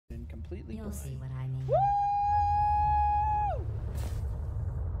completely You'll blind. see what I mean. Woo!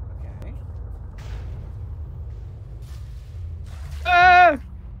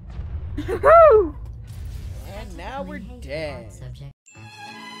 Okay. Woo! And now we're dead. Subject.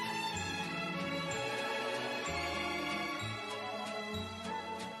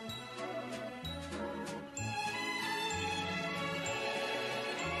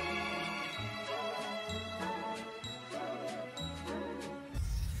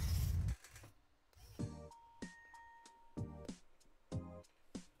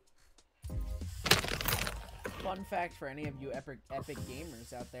 Fun fact for any of you epic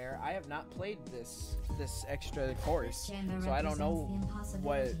gamers out there, I have not played this extra course, so I don't know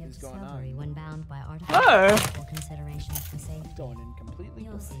what is going on. When bound by artificial considerations for safety. I'm going in completely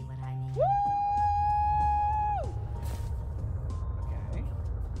You'll blind. see what I mean.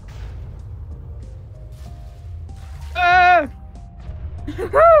 Okay.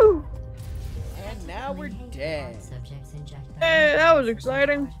 Woo! And now we're dead. Hey, that was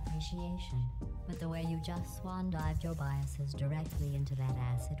exciting. But the way you just swan dived your biases directly into that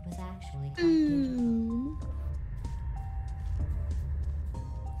acid was actually quite beautiful.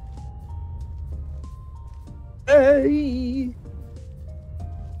 Hey.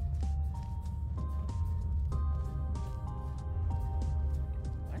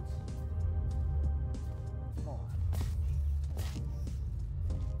 What? Hold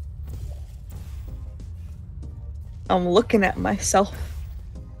on. I'm looking at myself.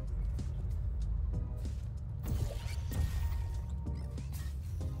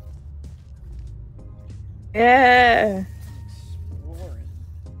 Yeah. Exploring.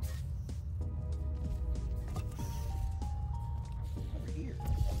 Over here.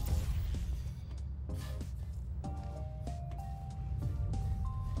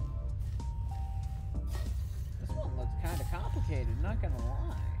 This one looks kind of complicated, not gonna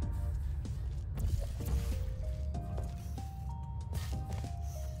lie.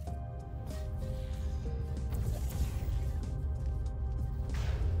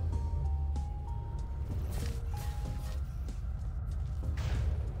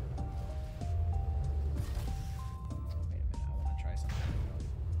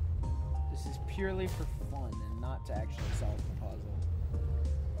 Purely for fun and not to actually solve the puzzle.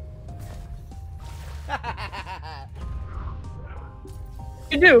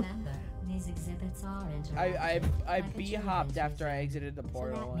 You do. Remember, these exhibits are I like a b-hopped children's after I museum. exited the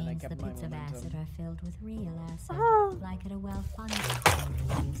portal So that and I means kept the my bits of acid momentum. are filled with real acid, Oh. like at a well-funded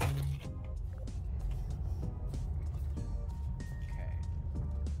children's museum. Okay.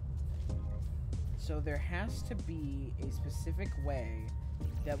 So there has to be a specific way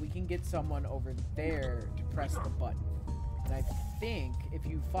that we can get someone over there to press the button. And I think if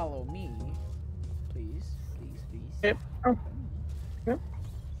you follow me, please. Yep. Oh. Yep.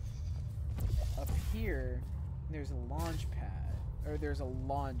 Up here, there's a launch pad, or there's a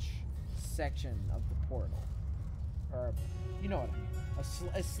launch section of the portal. Or, you know what I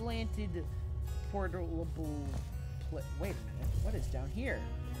mean. A slanted, portable... Wait a minute. What is down here?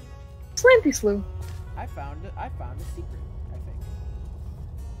 Slanty slew. I found a secret, I think.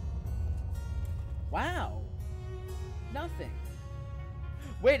 Wow! Nothing.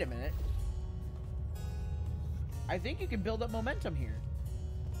 Wait a minute. I think you can build up momentum here.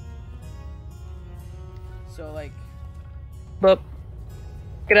 So, like... But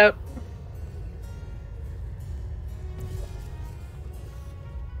get out.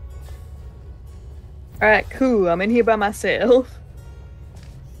 Alright, cool. I'm in here by myself.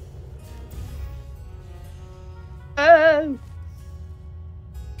 Oh!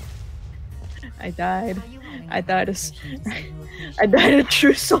 I died. I died a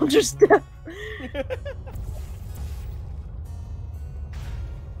true soldier's death.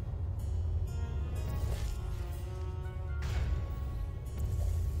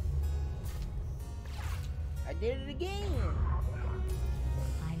 I did it again!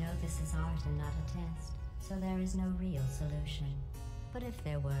 I know this is art and not a test, so there is no real solution. But if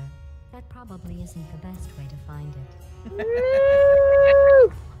there were, that probably isn't the best way to find it.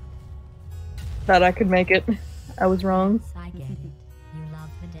 Woo! Thought I could make it. I was wrong. Yes, I get it. You love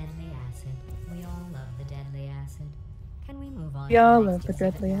the deadly acid. We all love the deadly acid. Can we move on? Y'all to the love next the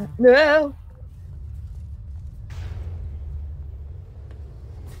exhibit deadly now? No!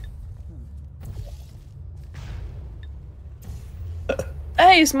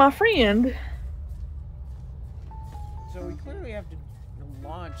 Hey, it's my friend. So we clearly have to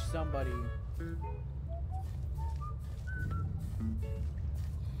launch somebody through there.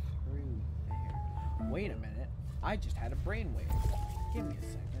 Wait a minute. I just had a brainwave. Give me a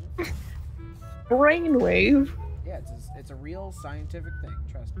second. Brainwave. Yeah, it's a real scientific thing.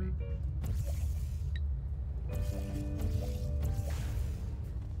 Trust me.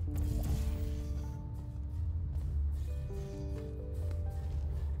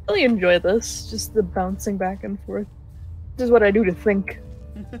 I really enjoy this. Just the bouncing back and forth. This is what I do to think.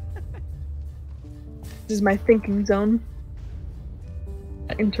 This is my thinking zone.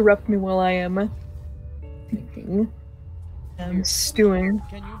 Interrupt me while I am thinking. I'm stewing.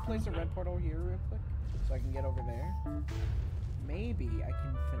 Can you place a red portal here real quick? So I can get over there? Maybe I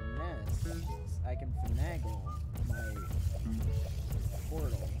can finesse. I can finagle my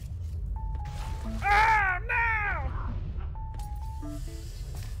portal. Ah, no!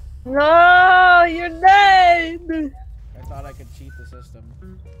 No, you're dead! I thought I could cheat the system.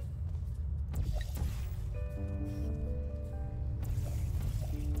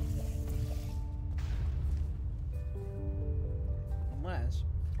 Unless,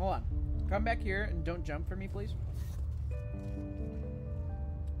 hold on. Come back here and don't jump for me, please.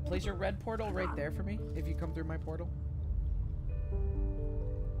 Place your red portal right there for me, if you come through my portal.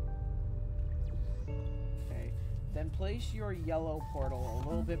 Okay. Then place your yellow portal a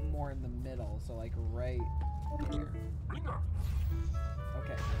little bit more in the middle, so like right here.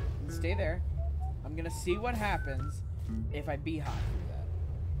 Okay. And stay there. I'm gonna see what happens if I beehive through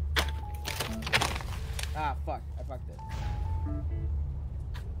that. Ah, fuck. I fucked it.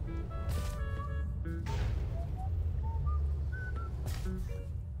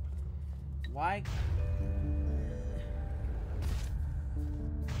 Why?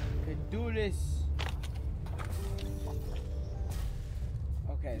 Could do this.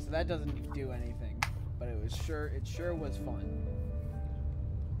 Okay, so that doesn't do anything, but it sure was fun.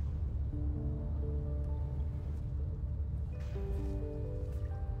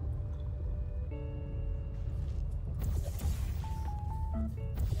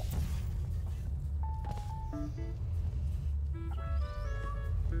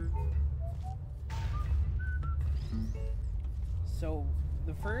 So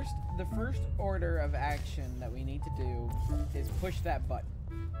the first order of action that we need to do is push that button.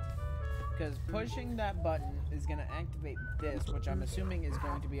 Because pushing that button is going to activate this, which I'm assuming is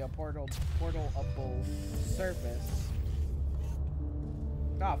going to be a portalable surface.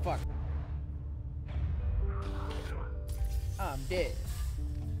 Oh, fuck. I'm dead.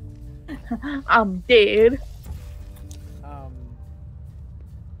 I'm dead.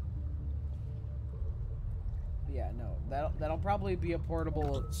 Yeah, no. That'll probably be a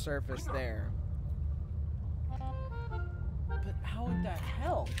portable surface there. But how would that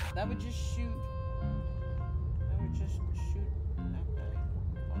help? That would just shoot that guy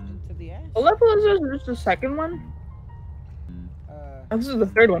into the ass. What level is this? Is this the second one? This is the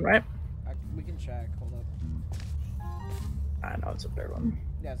third one, right? We can check. Hold up. I know it's the third one.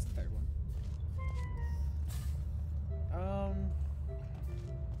 Yeah, it's the third one.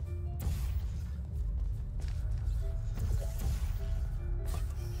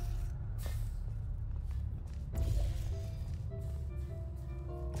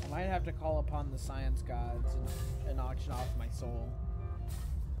 I might have to call upon the science gods and auction off my soul.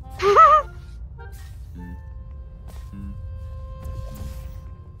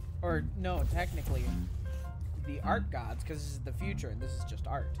 Or, no, technically, the art gods, because this is the future and this is just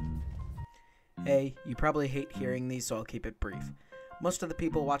art. Hey, you probably hate hearing these, so I'll keep it brief. Most of the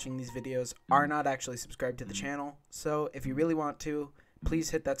people watching these videos are not actually subscribed to the channel, so if you really want to,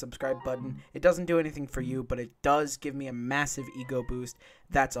 please hit that subscribe button. It doesn't do anything for you, but it does give me a massive ego boost.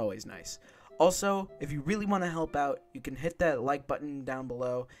 That's always nice. Also, if you really want to help out, you can hit that like button down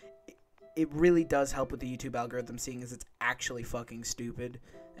below. It really does help with the YouTube algorithm, seeing as it's actually fucking stupid.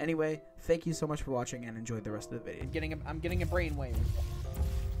 Anyway, thank you so much for watching and enjoy the rest of the video. I'm getting a brainwave.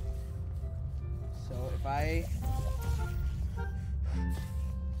 So if I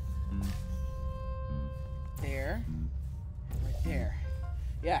there, right there,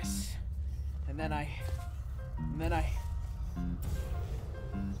 yes, and then I,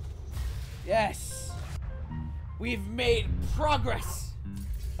 yes, we've made progress.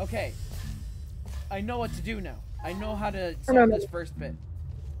 Okay, I know what to do now. I know how to solve this first bit.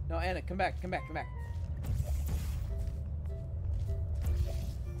 No, Anna, come back.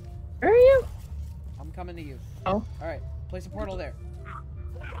 Where are you? I'm coming to you. Oh. Alright, place a portal there.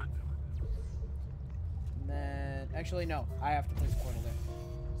 And then, actually no, I have to place a portal there.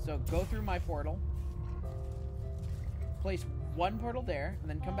 So go through my portal. Place one portal there, and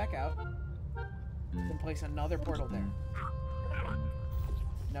then come back out. Then place another portal there.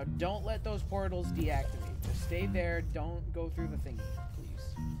 Now don't let those portals deactivate. Just stay there, don't go through the thingy,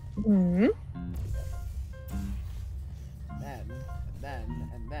 please. Mm-hmm. And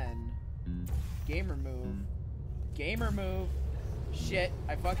then, game remove Gamer move. Shit,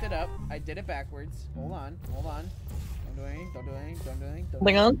 I fucked it up. I did it backwards. Hold on, hold on. Don't do anything, don't do anything, don't do anything.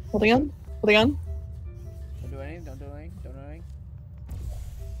 Holding on, holding on, holding on. Don't do anything, don't do anything, don't do anything.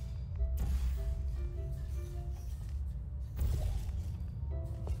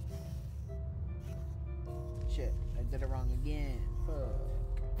 Shit, I did it wrong again. Fuck.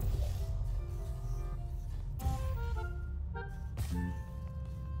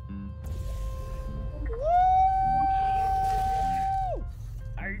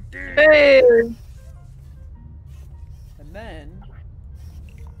 I did. Hey! And then,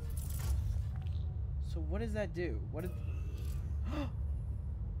 so what does that do? What did?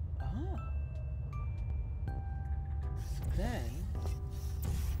 Oh. So then,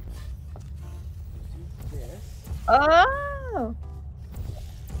 do this. Oh!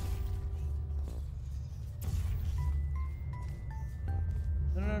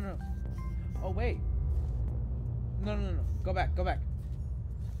 No, no, no. Oh wait. No, no, no, no. Go back. Go back.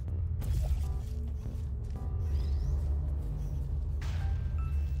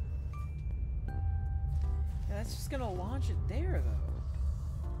 Yeah, that's just gonna launch it there, though.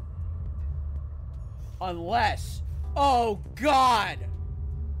 Unless, oh God,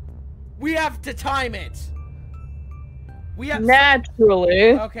 we have to time it. We have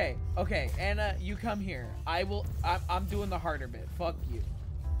Naturally. Okay, okay, Anna, you come here. I'm doing the harder bit. Fuck you.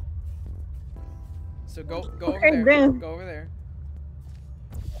 So go Okay, over there. then. Go over there.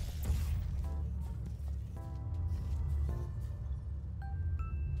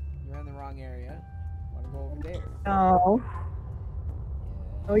 You're in the wrong area. Wanna go over there? Oh.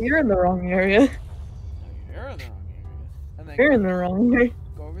 Oh, you're in the wrong area. No, you're in the wrong area. And then You're in the wrong area.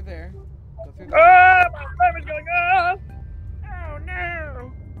 go over there. Go through the Ah! My flame is going off! Oh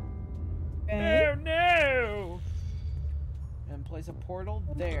no! Okay. Oh no! And place a portal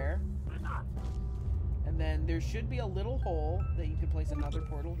there. And then there should be a little hole that you can place another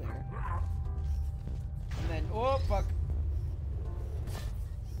portal there. And then, oh fuck!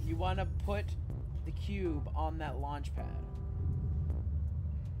 You want to put the cube on that launch pad.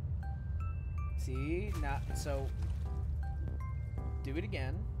 See? Now, so do it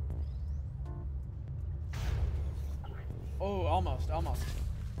again. Oh, almost, almost.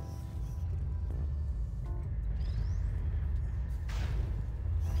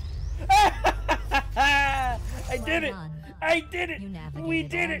 I did it! I did it! We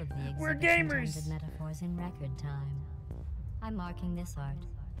did it! We're gamers! Metaphors in record time. I'm marking this art.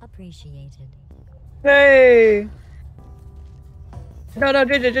 Appreciated. Hey! No,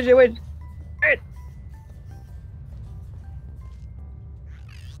 JJ, wait. Wait.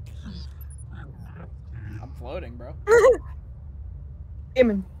 I'm floating, bro.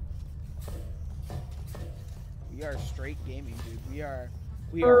 Gaming. We are straight gaming, dude.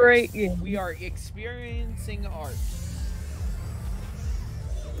 We are experiencing art.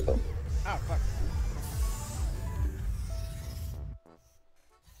 Oh fuck.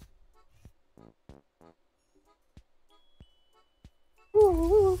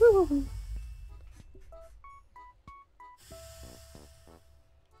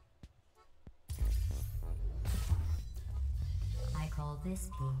 I call this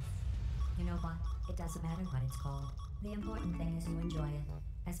piece. You know what? It doesn't matter what it's called. The important thing is you enjoy it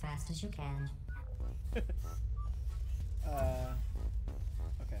as fast as you can. Okay.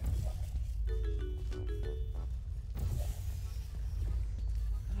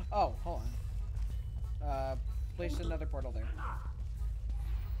 Oh, hold on. Place another portal there.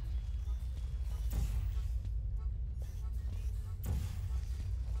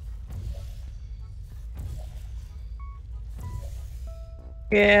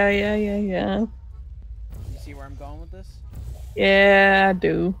 Yeah. You see where I'm going with this? Yeah, I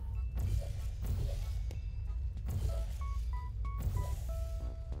do.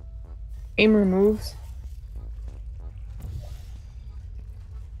 Aim removes.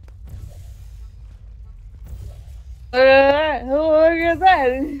 Look at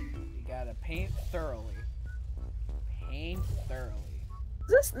that. You gotta paint thoroughly. Paint thoroughly.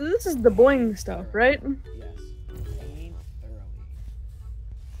 This is the boing stuff, right? Yes. Paint thoroughly.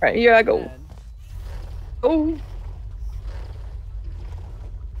 Right, here I go. And Oh.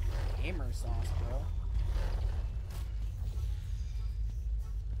 gamer sauce, bro.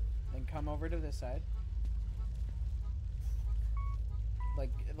 Then come over to this side.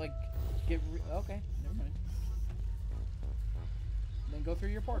 Okay, never mind. Then go through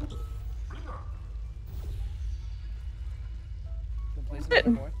your portal. Then place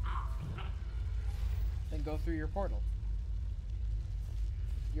another door. Then go through your portal.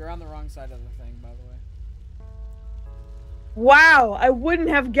 You're on the wrong side of the thing, by the way. Wow, I wouldn't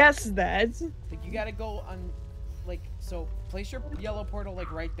have guessed that. Like you gotta go on. like, so place your yellow portal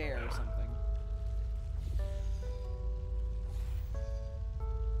like right there or something.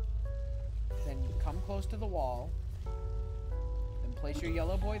 Then come close to the wall. Then place your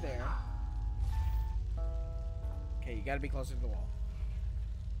yellow boy there. Okay, you gotta be closer to the wall.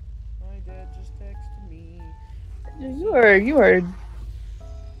 My dad just texted me. You are.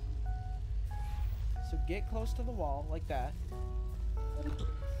 So get close to the wall like that.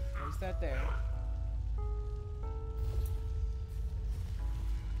 Place that there.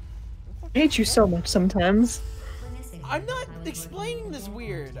 I hate you so much sometimes. I'm not explaining this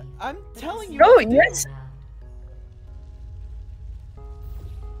weird. I'm telling you. No, what to do. yes.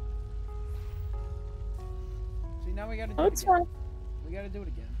 See, now we gotta do Oh, it it's again. fine. We gotta do it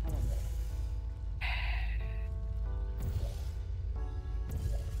again. Hold on.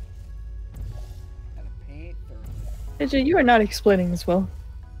 Gotta paint thoroughly. AJ, you are not explaining this well.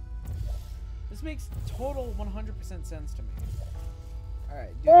 This makes total 100% sense to me.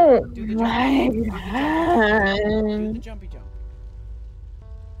 Alright, Oh do the my jumpy jump. Do the jumpy jump.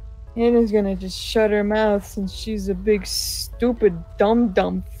 Hannah's gonna just shut her mouth since she's a big stupid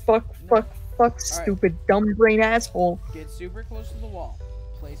dumb fuck stupid dumb brain asshole. Get super close to the wall.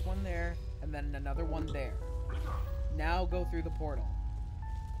 Place one there, and then another one there. Now go through the portal.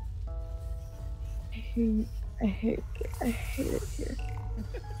 I hate it here.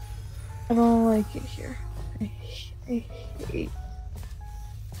 I don't like it here. I hate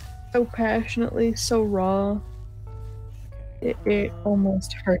so passionately, so raw. Okay. It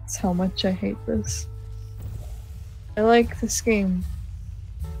almost hurts how much I hate this. I like this game.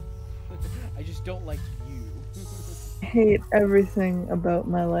 I just don't like you. I hate everything about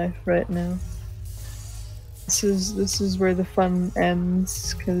my life right now. This is where the fun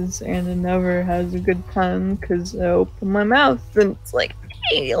ends, because Anna never has a good time, because I open my mouth and it's like,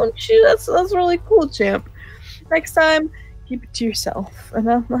 hey, don't you? That's really cool, champ. Next time, keep it to yourself. And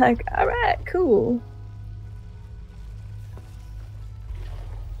I'm like, alright, cool.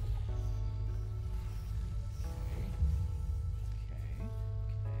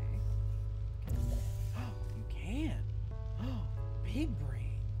 You can. Big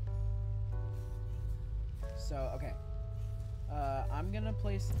brain. So, okay. I'm gonna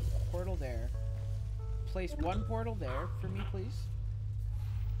place a portal there. Place one portal there for me, please.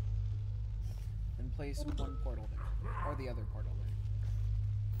 And place one portal there. Or the other portal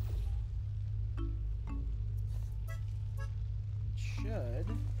there. It should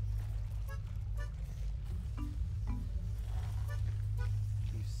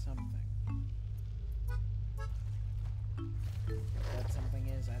do something. What that something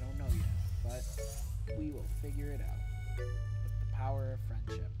is, I don't know yet. But we will figure it out. With the power of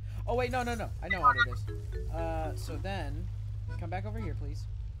friendship. Oh wait, no. I know what it is. So then, come back over here, please.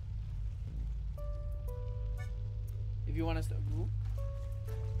 If you want us to... Ooh.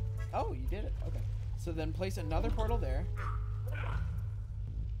 Oh, you did it. Okay. So then place another portal there.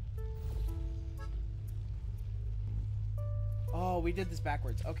 Oh, we did this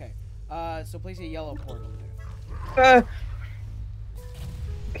backwards. Okay. So place a yellow portal there.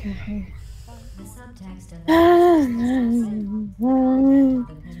 Okay. The subtext of that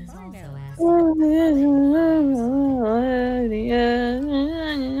is also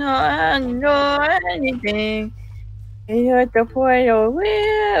Anything. You at the portal.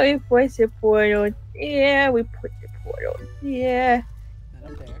 Well, we put the portal. Yeah, we put the portal. Yeah. Then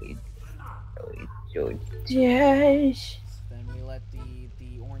up there. Yes. Then we let the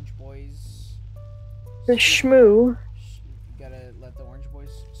orange boys. The shmoo. You gotta let the orange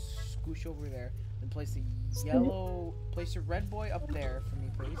boys scoosh over there. Then place the yellow. Place your red boy up there for me,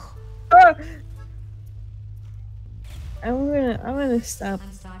 please. I'm gonna stop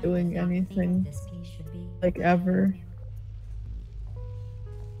doing anything like ever.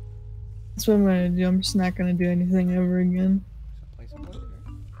 That's what I'm gonna do. I'm just not gonna do anything ever again. So place a boy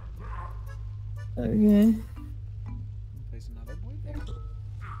there. Okay. Place another boy there.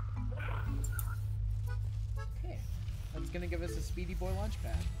 Okay. That's gonna give us a speedy boy launch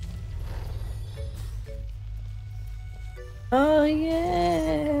pad. Oh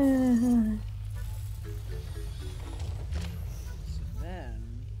yeah. So then,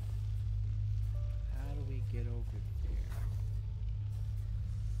 how do we get over there?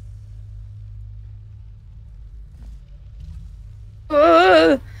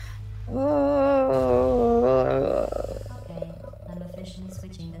 Okay, I'm officially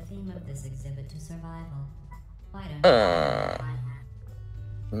switching the theme of this exhibit to survival. Why don't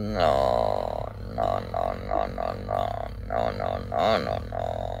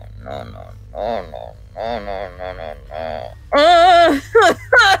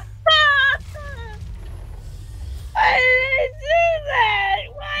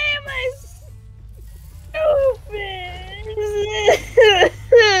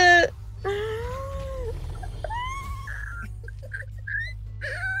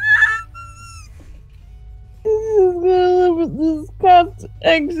that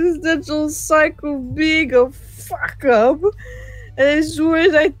existential cycle being a fuck up. And as soon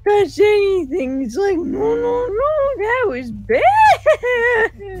as I touch anything, it's like, no, that was bad.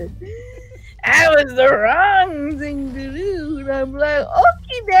 That was the wrong thing to do. And I'm like,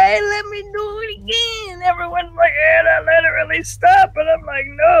 okay, Dad, let me do it again. Everyone's like, yeah, that literally stop. And I'm like,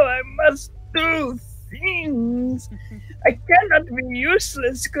 no, I must do things. I cannot be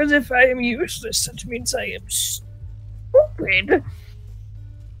useless, because if I am useless, that means I am stupid.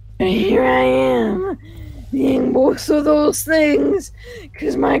 And here I am, being both of those things,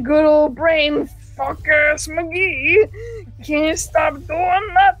 because my good old brain, fuck-ass McGee, can't stop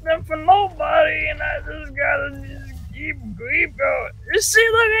doing nothing for nobody, and I just gotta keep going. You see,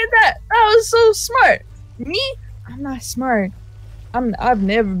 look at that. That was so smart. Me? I'm not smart. I've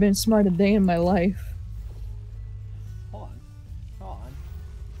never been smart a day in my life. Hold on.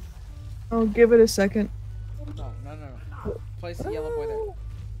 Oh, give it a second. No. Place the yellow boy there.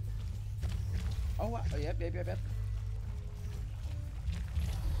 Oh, wow. Yep.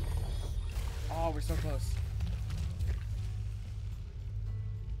 Oh, we're so close.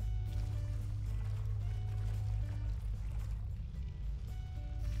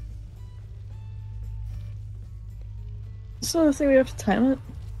 So I think we have to time it.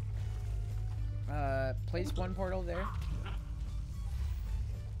 Place one portal there.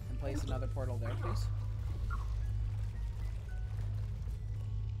 And place another portal there, please.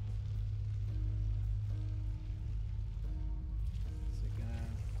 Is it gonna...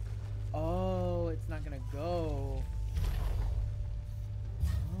 Oh, it's not gonna go.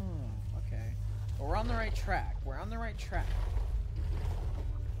 Oh, okay. But we're on the right track. We're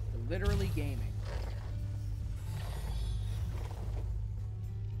literally gaming.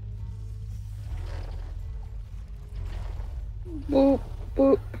 Boop,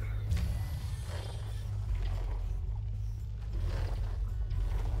 boop.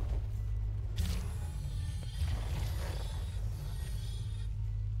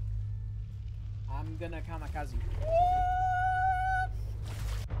 I'm gonna kamikaze.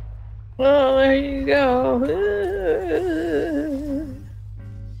 Well, there you go.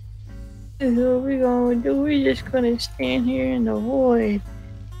 What we gonna do? We're just gonna stand here in the void.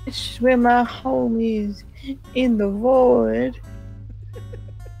 This is where my home is. In the void.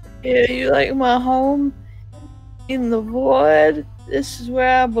 Yeah, you like my home? In the void? This is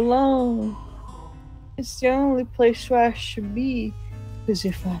where I belong. It's the only place where I should be. Because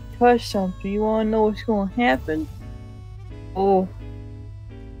if I touch something, you wanna know what's gonna happen? Oh.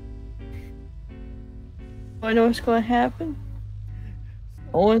 Wanna know what's gonna happen?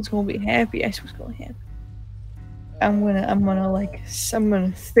 No one's gonna be happy. That's what's gonna happen. I'm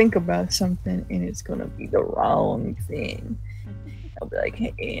gonna think about something and it's gonna be the wrong thing. I'll be like,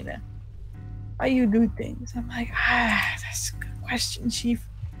 hey, Anna, why you do things? I'm like, that's a good question, Chief.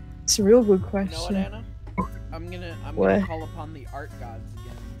 It's a real good question. You know what, Anna? I'm gonna call upon the art gods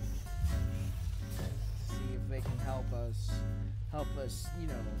again. See if they can help us,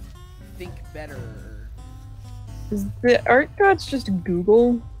 think better. Is the art gods just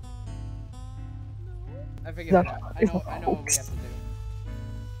Google? I figured it out. I know what we have to do.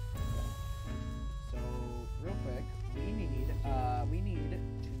 So, real quick, we need to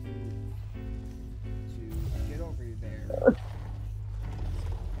get over there. What?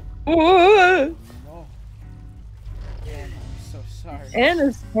 Oh. Man, I'm so sorry.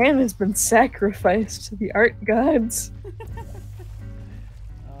 Anna's been sacrificed to the art gods.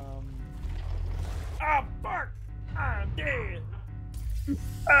 Ah, fuck! I'm dead!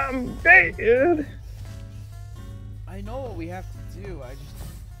 I'm dead! I know what we have to do, I just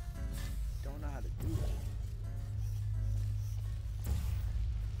don't know how to do it.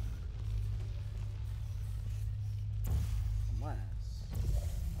 Unless.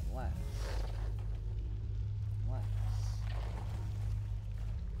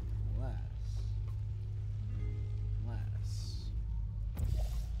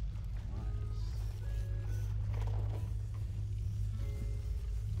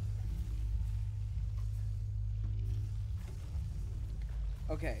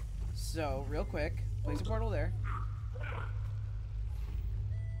 Okay, so real quick, place a portal there.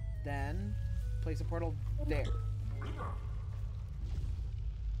 Then place a portal there.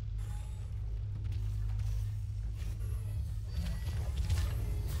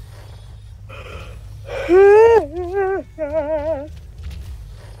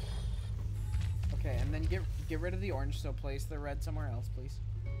 Okay, and then get rid of the orange, so place the red somewhere else, please.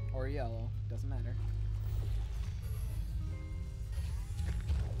 Or yellow, doesn't matter.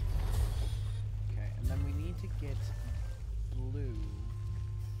 Okay, and then we need to get blue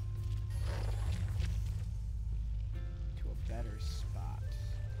to a better spot.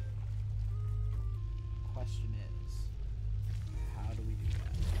 question is, how do we do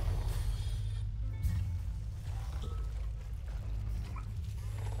that?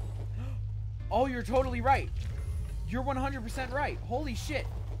 Oh, you're totally right. You're 100% right. Holy shit.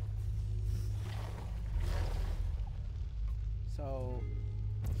 So,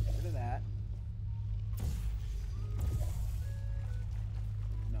 get rid of that.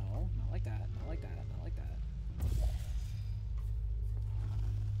 No, not like that. Not like that. Not like that.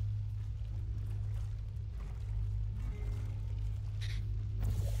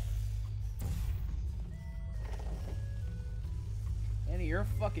 Annie, you're a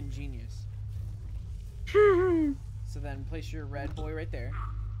fucking genius. So then place your red boy right there.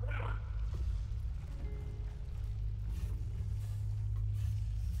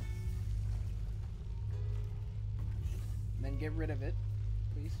 And then get rid of it,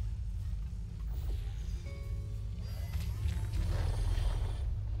 please.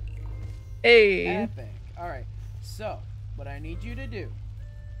 Hey. Epic. Alright, so what I need you to do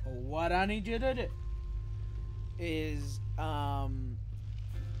is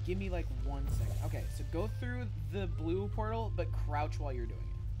give me like 1 second. Okay, so go through the blue portal, but crouch while you're doing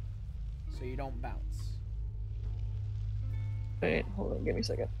it, so you don't bounce. Wait, hold on, give me a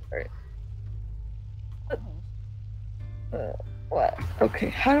second. Alright. Almost. What? Okay,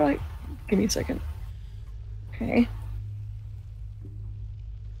 how do I... Give me a second. Okay.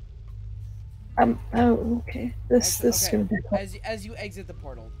 Oh, okay. This is gonna be... As you exit the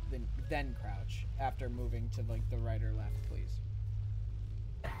portal, then crouch after moving to like the right or left, please.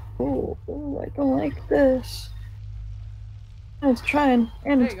 Oh, I don't like this. I was trying,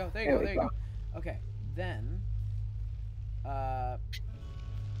 and... There you go, there you go. Okay, then...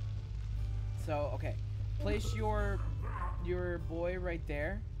 So, okay. Place your boy right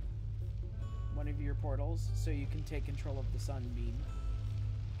there. One of your portals, so you can take control of the sunbeam.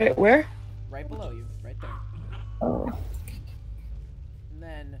 Wait, where? Right below you, right there. Oh. And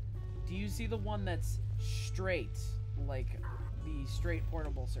then, do you see the one that's straight, like the straight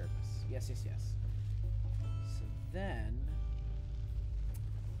portable surface? Yes, yes, yes. So then,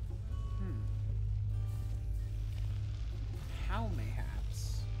 how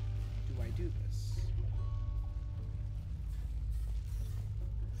mayhaps do I do this?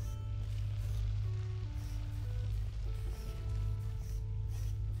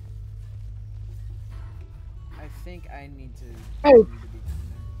 I think I need to. Oh. Need to be down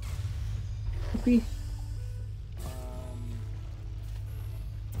there. Okay.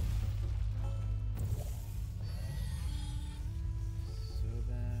 So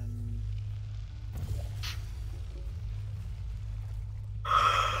then.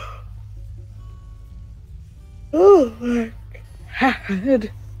 Oh my god. Let's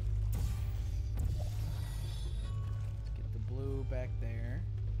get the blue back there.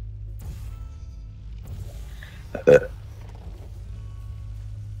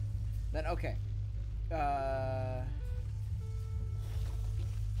 Then okay.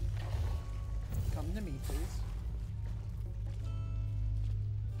 Come to me, please.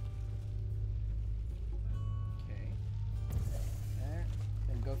 Okay. There.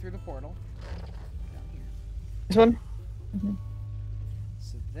 Then go through the portal. Down here. This one?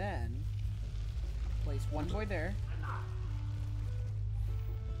 So then, place one boy there.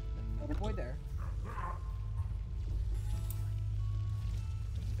 Then another boy there.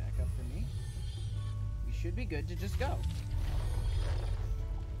 Back up for me. We should be good to just go.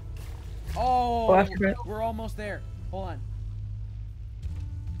 Oh, after it. we're almost there. Hold on.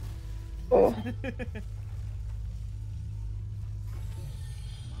 Oh. I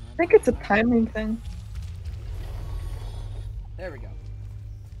think it's a timing thing. There we go.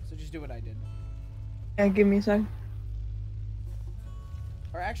 So just do what I did. Yeah, give me a sec.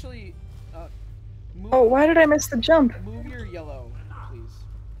 Or actually, move. Oh, why did I miss the jump? Move your yellow, please.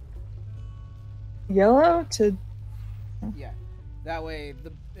 Yellow to... Yeah. That way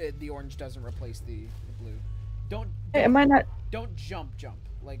the orange doesn't replace the blue. Don't. Hey, am I not... Don't jump.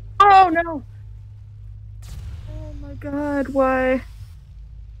 Like. Oh, no! Oh my god, why?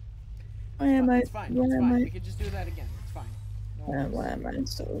 Why am I... It's fine. Why It's am fine. I... We can just do that again. It's fine. No worries. Why am I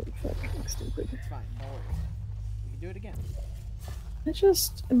so fucking stupid? It's fine. No worries. We can do it again.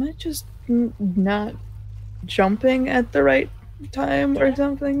 Am I just not jumping at the right time or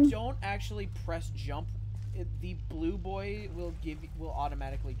something? Don't actually press jump. The blue boy will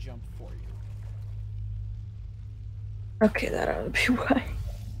automatically jump for you. Okay, that ought to be why.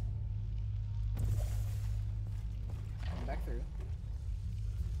 Come back through.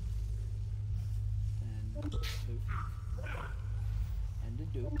 And loop. And a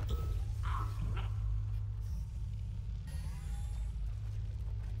dupe.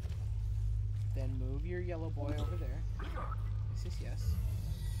 Then move move your yellow boy over there. Yes.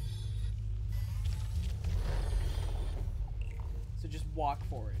 So just walk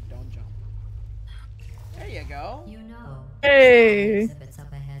forward, don't jump. There you go. You know, Hey. exhibits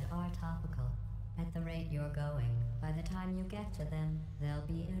up ahead are topical. At the rate you're going, by the time you get to them, they'll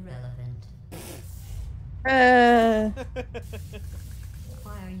be irrelevant.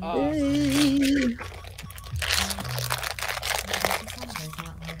 Why are you? Oh.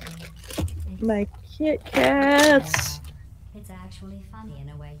 My Kit Kats. It's actually funny in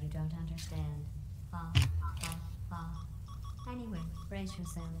a way you don't understand. Anyway, brace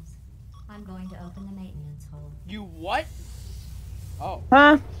yourselves. I'm going to open the maintenance hole. You what? Oh.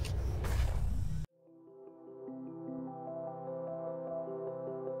 Huh?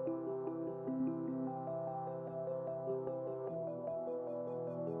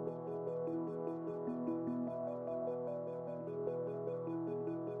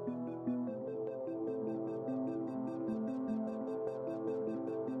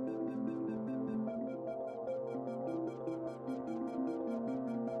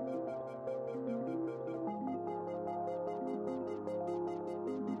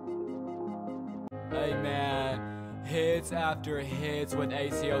 Hey man, hits after hits with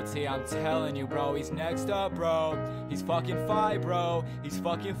ACOT, I'm telling you bro, he's next up bro. He's fucking fire bro, he's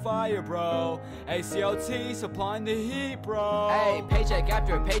fucking fire bro. ACOT supplying the heat bro. Hey, paycheck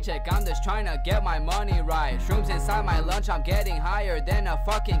after paycheck, I'm just trying to get my money right. Shrooms inside my lunch, I'm getting higher than a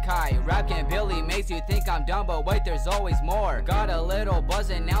fucking kite. Rapping Billy makes you think I'm dumb, but wait, there's always more. Got a little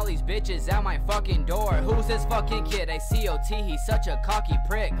buzzin', now these bitches at my fucking door. Who's this fucking kid? ACOT, he's such a cocky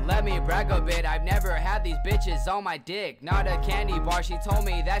prick. Let me brag a bit, I've never had these bitches on my dick. Not a candy bar, she told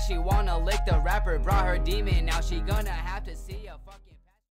me that she wanna lick the rapper. Brought her demon, now she gonna have to see a fucking